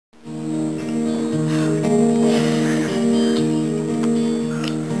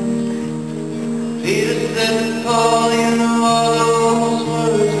that pull, you know all those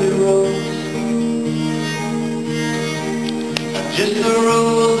words we wrote are just the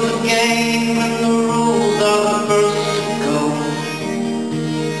rules of the game, and the rules are the first to go.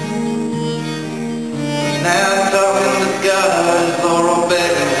 Now I'm talking to God, or I'm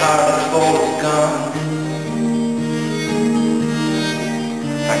begging hard for it's gone.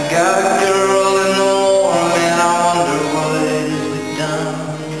 I got a girl in the warm, and I wonder what it is we've done.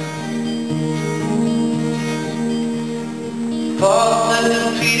 Paul said to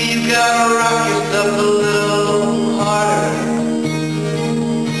Peter, you gotta rock yourself a little harder.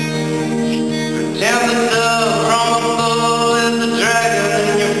 Pretend the dove from above is the dragon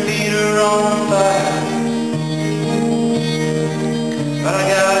and your feet are on fire. But I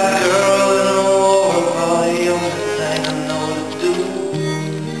got a girl in the war, Paul, the only thing I know to do.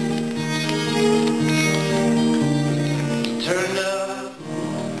 Turned up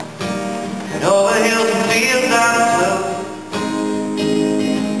and over hills and fields I flew,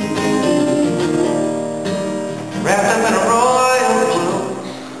 wrapped up in a royal blue.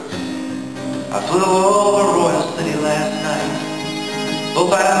 I flew over Royal City last night, oh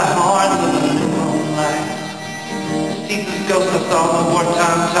by the horns of the new moonlight. Caesar's ghost I saw in the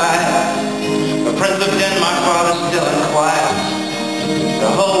wartime tide, the Prince of Denmark father still in quiet. The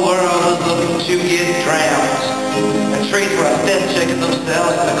whole world was looking to get drowned, and trees were a dead shaking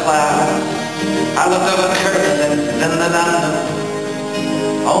themselves in the clouds. I looked over the curtains and then that I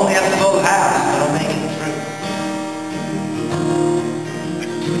knew only a full house gonna make it through.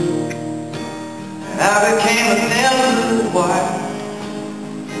 And I became a thin blue wire.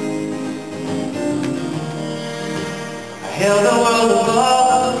 I held the world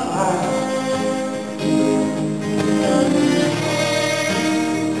above the fire.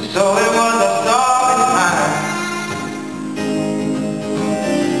 So it was a stormy time.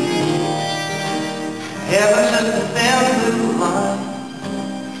 Heaven's just a thin blue line.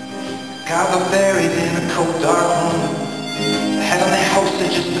 God was buried in a cold dark room. The heavenly host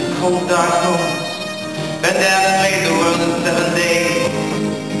is just a cold dark room. Been down and made the world in 7 days.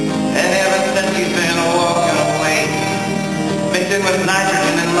 And ever since he's been walking away, mixing with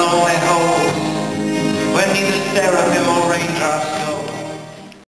nitrogen and lonely holes, when neither seraphim or raindrops